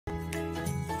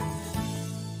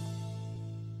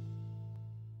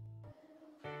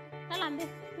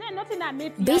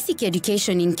Basic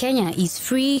education in Kenya is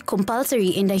free,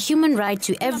 compulsory, and a human right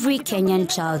to every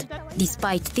Kenyan child.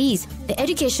 Despite these, the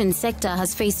education sector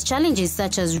has faced challenges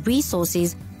such as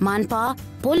resources, manpower,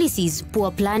 policies,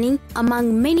 poor planning,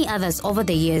 among many others over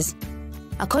the years.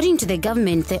 According to the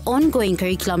government, the ongoing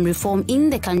curriculum reform in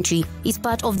the country is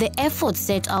part of the efforts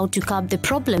set out to curb the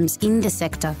problems in the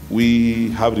sector.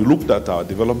 We have looked at our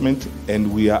development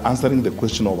and we are answering the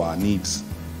question of our needs.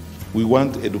 We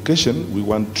want education, we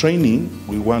want training,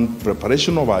 we want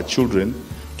preparation of our children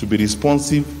to be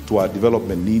responsive to our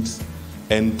development needs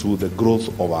and to the growth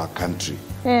of our country.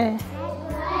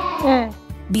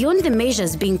 Beyond the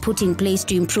measures being put in place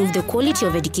to improve the quality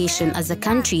of education as a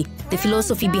country, the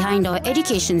philosophy behind our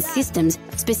education systems,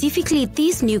 specifically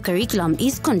this new curriculum,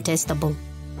 is contestable.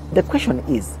 The question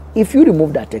is, if you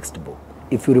removed a textbook,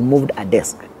 if you removed a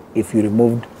desk, if you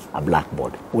removed a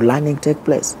blackboard, will learning take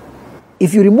place?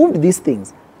 If you removed these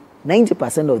things,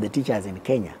 90% of the teachers in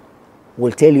Kenya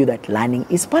will tell you that learning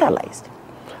is paralyzed.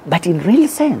 But in real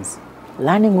sense,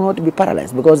 learning will not be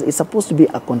paralyzed because it's supposed to be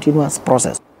a continuous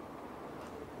process.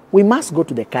 We must go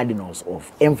to the cardinals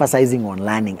of emphasizing on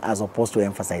learning as opposed to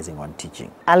emphasizing on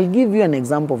teaching. I'll give you an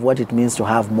example of what it means to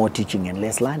have more teaching and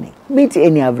less learning. Meet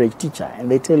any average teacher and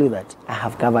they tell you that I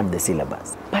have covered the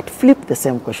syllabus. But flip the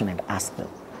same question and ask them,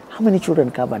 how many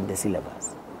children covered the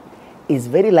syllabus? It's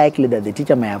very likely that the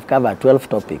teacher may have covered 12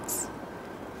 topics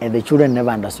and the children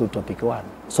never understood topic 1.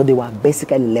 So they were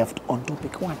basically left on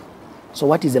topic 1. So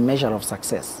what is the measure of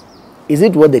success? Is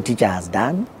it what the teacher has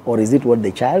done or is it what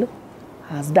the child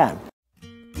has done?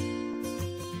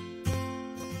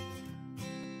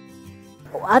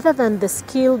 Other than the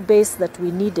skill base that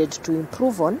we needed to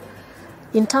improve on,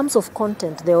 in terms of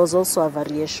content, there was also a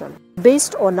variation.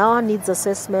 Based on our needs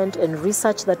assessment and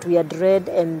research that we had read,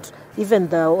 and even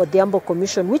the Odhiambo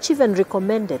Commission, which even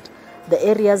recommended the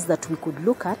areas that we could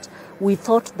look at, we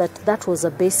thought that that was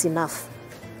a base enough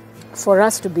for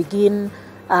us to begin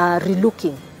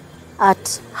relooking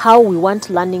at how we want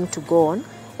learning to go on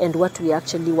and what we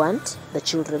actually want the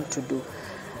children to do.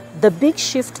 The big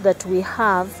shift that we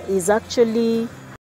have is actually